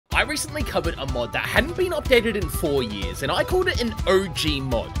I recently covered a mod that hadn't been updated in 4 years, and I called it an OG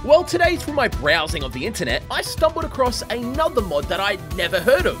mod. Well, today through my browsing of the internet, I stumbled across another mod that I'd never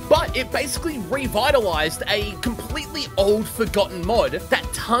heard of, but it basically revitalized a completely old, forgotten mod that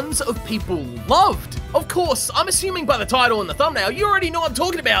tons of people loved. Of course, I'm assuming by the title and the thumbnail, you already know I'm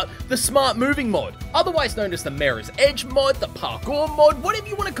talking about the Smart Moving mod, otherwise known as the Mirror's Edge mod, the Parkour mod, whatever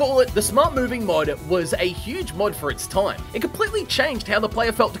you want to call it. The Smart Moving mod was a huge mod for its time. It completely changed how the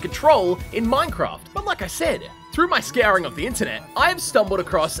player felt to control in Minecraft. But like I said, through my scouring of the internet, I have stumbled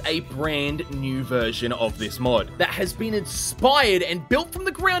across a brand new version of this mod that has been inspired and built from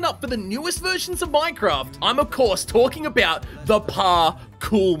the ground up for the newest versions of Minecraft. I'm of course talking about the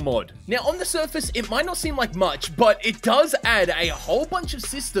PARKOUR mod. Now on the surface, it might not seem like much, but it does add a whole bunch of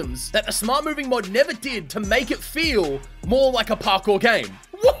systems that the Smart Moving mod never did to make it feel more like a parkour game.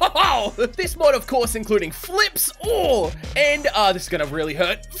 Wow! This mod, of course, including flips, and this is gonna really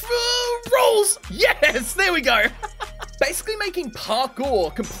hurt. Rolls! Yes, there we go. Basically making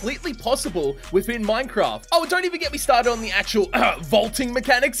parkour completely possible within Minecraft. Oh, don't even get me started on the actual vaulting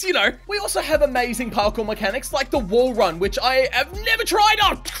mechanics, you know. We also have amazing parkour mechanics like the wall run, which I have never tried.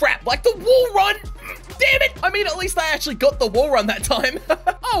 Oh, crap, like the wall run. Damn it! I mean, at least I actually got the wall run that time.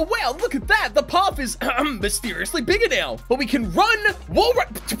 Oh, wow, look at that. The path is mysteriously bigger now. But we can run, wall run.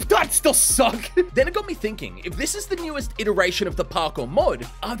 That still suck. Then it got me thinking, if this is the newest iteration of the parkour mod,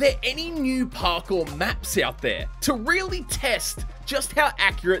 are there any new parkour maps out there to really test just how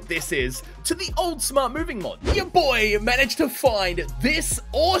accurate this is to the old Smart Moving mod? Your boy managed to find this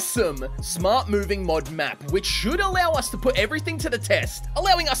awesome Smart Moving mod map, which should allow us to put everything to the test,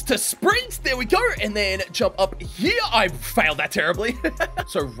 allowing us to sprint, there we go, and then jump up here. I failed that terribly.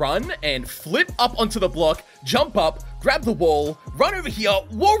 So run and flip up onto the block, jump up, grab the wall, run over here,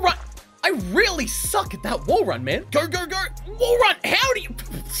 wall run. I really suck at that wall run, man. Go, go, go, wall run. How do you,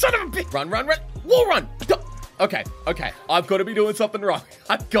 son of a bitch. Run, run, run, wall run. Okay, I've got to be doing something wrong.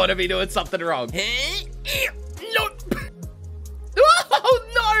 I've got to be doing something wrong. No. Oh,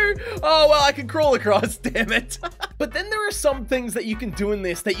 no. Oh, well, I can crawl across, damn it. But then there are some things that you can do in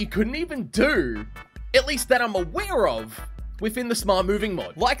this that you couldn't even do, at least that I'm aware of, within the Smart Moving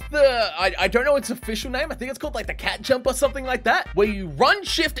mod. Like the, I don't know its official name. I think it's called like the cat jump or something like that, where you run,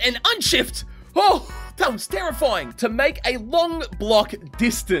 shift, and unshift. Oh, that was terrifying. To make a long block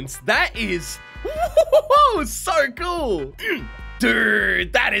distance. That is... whoa, so cool.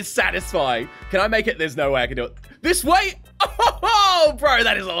 Dude, that is satisfying. Can I make it? There's no way I can do it. This way? Oh, bro,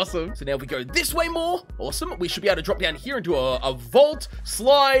 that is awesome. So now we go this way more. Awesome. We should be able to drop down here into a vault,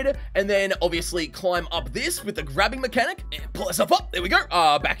 slide, and then obviously climb up this with the grabbing mechanic and pull ourselves up. There we go.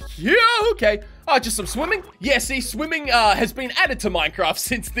 Back here. Okay. Just some swimming. Yeah, see, swimming has been added to Minecraft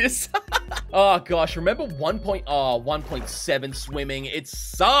since this. Oh, gosh. Remember 1.7 swimming? It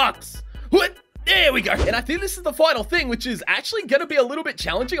sucks. What? There we go. And I think this is the final thing, which is actually going to be a little bit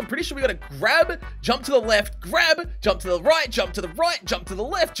challenging. I'm pretty sure we got to grab, jump to the left, grab, jump to the right, jump to the right, jump to the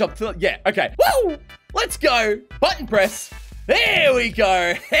left, jump to the... Yeah, okay. Woo! Let's go. Button press. There we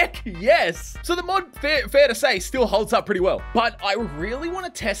go. Heck yes. So the mod, fair to say, still holds up pretty well. But I really want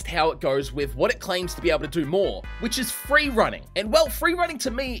to test how it goes with what it claims to be able to do more, which is free running. And well, free running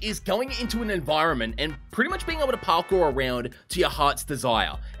to me is going into an environment and pretty much being able to parkour around to your heart's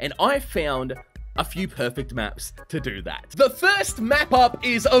desire. And I found a few perfect maps to do that. The first map up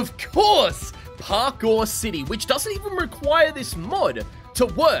is, of course, Parkour City, which doesn't even require this mod to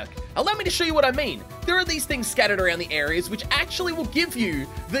work. Allow me to show you what I mean. There are these things scattered around the areas which actually will give you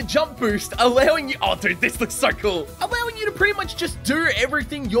the jump boost, allowing you... Oh, dude, this looks so cool. Allowing you to pretty much just do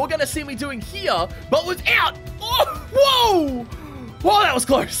everything you're gonna see me doing here, but without... Oh, whoa! Whoa, that was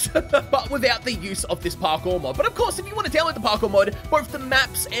close. But without the use of this parkour mod. But of course, if you want to download the parkour mod, both the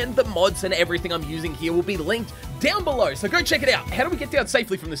maps and the mods and everything I'm using here will be linked down below. So go check it out. How do we get down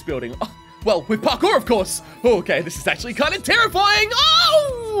safely from this building? Oh, well, with parkour, of course. Oh, okay, this is actually kind of terrifying.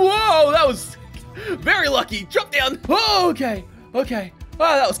 Oh, whoa, that was very lucky. Drop down. Oh, okay.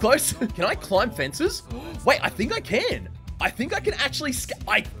 Oh, that was close. Can I climb fences? Wait, I think I can. I think I can actually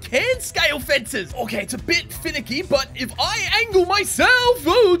scale fences. Okay, it's a bit finicky, but if I angle myself,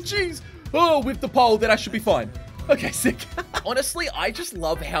 oh, jeez. Oh, with the pole, then I should be fine. Okay, sick. Honestly, I just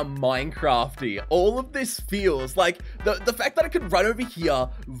love how Minecrafty all of this feels. Like, the fact that I could run over here,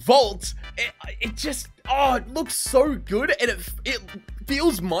 vault, it just, oh, it looks so good, and it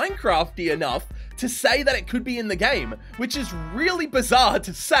feels Minecrafty enough to say that it could be in the game, which is really bizarre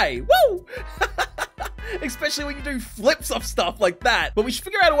to say. Woo! Especially when you do flips off stuff like that. But we should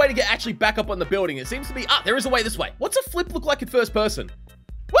figure out a way to get actually back up on the building. It seems to be, there is a way this way. What's a flip look like in first person?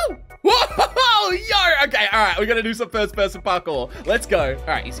 Woo! Whoa, yo. Okay, all right. We're going to do some first-person parkour. Let's go. All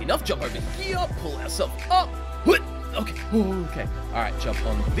right, easy enough. Jump over here. Pull ourselves up. Okay. Okay. All right, jump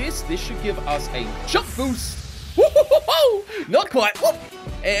on this. This should give us a jump boost. Whoa, not quite. Whoop.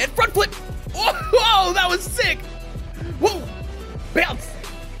 And front flip. Whoa, that was sick. Whoa. Bounce.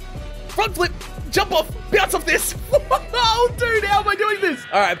 Front flip. Jump off. Bounce off this. Oh, dude, how am I doing this?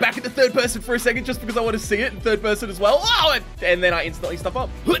 All right, back into third person for a second just because I want to see it in third person as well. Oh, and then I instantly stuff up.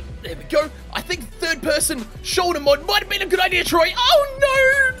 There we go. I think third person shoulder mod might have been a good idea, Troy. Oh,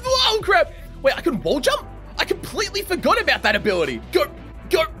 no. Oh, crap. Wait, I can wall jump? I completely forgot about that ability. Go.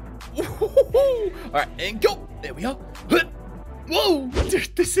 All right, and go. There we are. Whoa,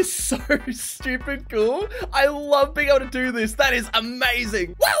 dude, this is so stupid cool. I love being able to do this. That is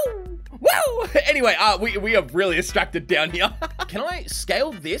amazing. Whoa. Anyway, we are really distracted down here. Can I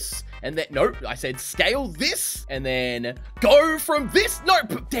scale this? And then, nope, I said scale this and then go from this.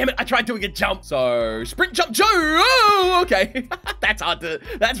 Nope, damn it, I tried doing a jump. So sprint, jump, Joe. Oh, okay.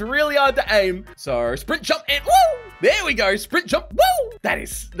 That's really hard to aim. So sprint, jump, and woo! There we go, sprint, jump, woo! That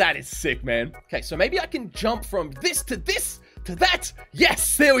is sick, man. Okay, so maybe I can jump from this to this to that.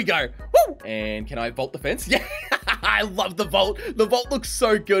 Yes, there we go. Woo! And can I vault the fence? Yeah, I love the vault. The vault looks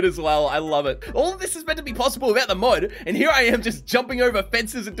so good as well. I love it. All of this is meant to be possible without the mod, and here I am just jumping over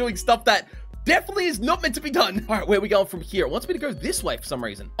fences and doing stuff that definitely is not meant to be done. All right, where are we going from here? It wants me to go this way for some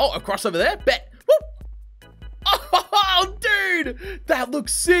reason. Oh, across over there? Bet. Woo! Oh, dude, that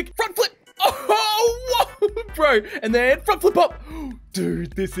looks sick. Front flip. Oh, whoa, bro. And then front flip up.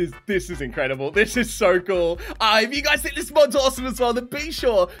 Dude, this is incredible. This is so cool. If you guys think this mod's awesome as well, then be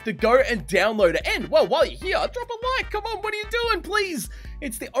sure to go and download it. And, well, while you're here, drop a like. Come on, what are you doing, please?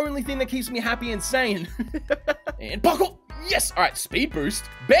 It's the only thing that keeps me happy and sane. And parkour. Yes. All right, speed boost.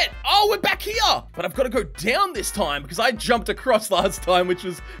 Bet. Oh, we're back here. But I've got to go down this time because I jumped across last time, which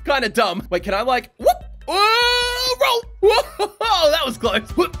was kind of dumb. Wait, can I like, whoop? Oh, roll. Whoa, that was close.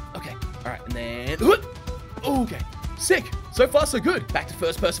 Whoop. Okay. All right, and then, whoop. Okay. Sick. So far, so good. Back to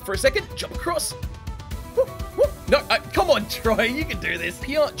first person for a second. Jump across. Whoop, whoop. No, come on, Troy. You can do this.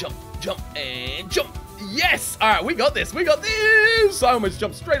 Here, jump, and jump. Yes. All right, we got this. We got this. I almost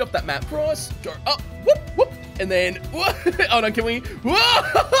jumped straight off that map. Cross. Go up. Whoop, whoop. And then, whoa. Oh, no, can we?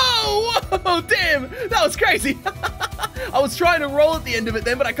 Whoa, damn. That was crazy. I was trying to roll at the end of it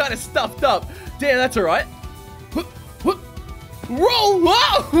then, but I kind of stuffed up. Damn, that's all right. Whoop, whoop. Roll.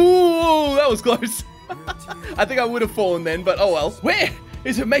 Whoa, that was close. I think I would have fallen then, but oh well. Where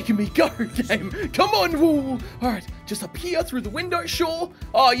is it making me go, game? Come on. Woo. All right, just up here through the window, sure.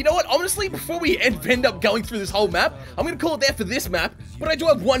 Oh, you know what? Honestly, before we end up going through this whole map, I'm going to call it there for this map, but I do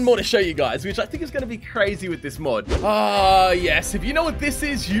have one more to show you guys, which I think is going to be crazy with this mod. Yes. If you know what this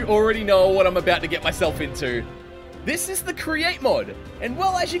is, you already know what I'm about to get myself into. This is the create mod. And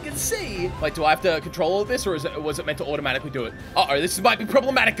well, as you can see, like, do I have to control all of this or was it meant to automatically do it? Uh-oh, this might be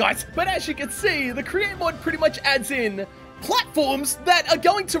problematic, guys. But as you can see, the create mod pretty much adds in platforms that are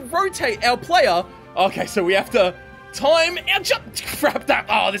going to rotate our player. Okay, so we have to time our jump. Crap that.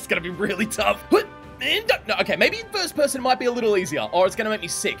 Oh, this is going to be really tough. No, okay, maybe first person might be a little easier or it's going to make me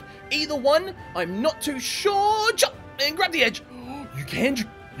sick. Either one, I'm not too sure. Jump and grab the edge. You can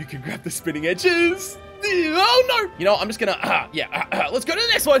grab the spinning edges. Oh no! You know, I'm just gonna, let's go to the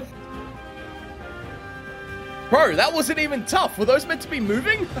next one. Bro, that wasn't even tough. Were those meant to be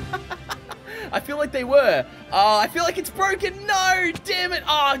moving? I feel like they were. I feel like it's broken. No, damn it.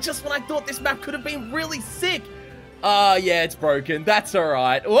 Just when I thought this map could have been really sick. Yeah, it's broken. That's all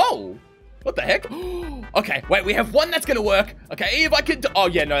right. Whoa. What the heck? Okay, wait, we have one that's gonna work. Okay, if I could, oh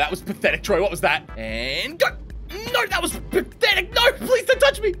yeah, no, that was pathetic, Troy. What was that? And go. No, that was pathetic. No, please don't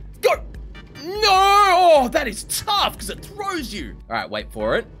touch me. Go. No! Oh, that is tough because it throws you. All right, wait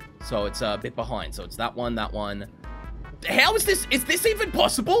for it. So it's a bit behind. So it's that one, that one. How is this? Is this even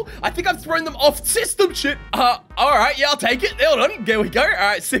possible? I think I've thrown them off system shit. All right, yeah, I'll take it. Hold on, there we go. All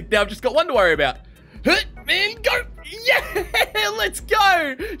right, sick. Now I've just got one to worry about. And go. Yeah, let's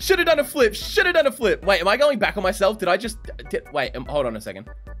go. Should have done a flip. Should have done a flip. Wait, am I going back on myself? Did I just, wait, hold on a second.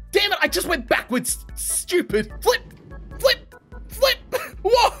 Damn it, I just went backwards. Stupid. Flip, flip, flip.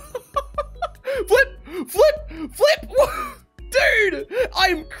 Whoa. Flip! Dude, I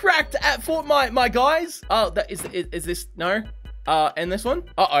am cracked at for my guys. Oh, is this no? And this one?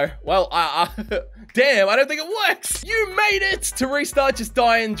 Uh-oh. Well, damn, I don't think it works. You made it! To restart, just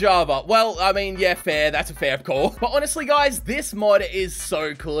die in Java. Well, I mean, yeah, fair. That's a fair call. But honestly, guys, this mod is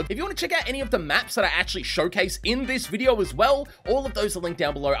so cool. If you want to check out any of the maps that I actually showcase in this video as well, all of those are linked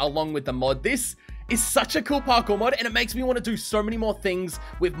down below along with the mod. This is such a cool parkour mod, and it makes me want to do so many more things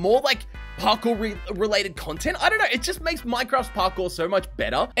with more like parkour related content. I don't know, it just makes Minecraft's parkour so much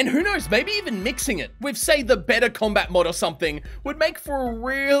better. And who knows, maybe even mixing it with, say, the Better Combat mod or something would make for a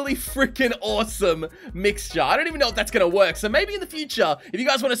really freaking awesome mixture. I don't even know if that's gonna work, so maybe in the future, if you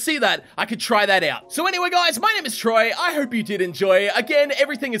guys want to see that, I could try that out. So anyway, guys, my name is Troy. I hope you did enjoy. Again,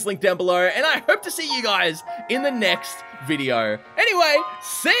 everything is linked down below, and I hope to see you guys in the next video. Anyway,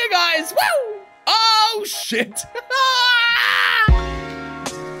 see you guys. Woo! Oh, shit.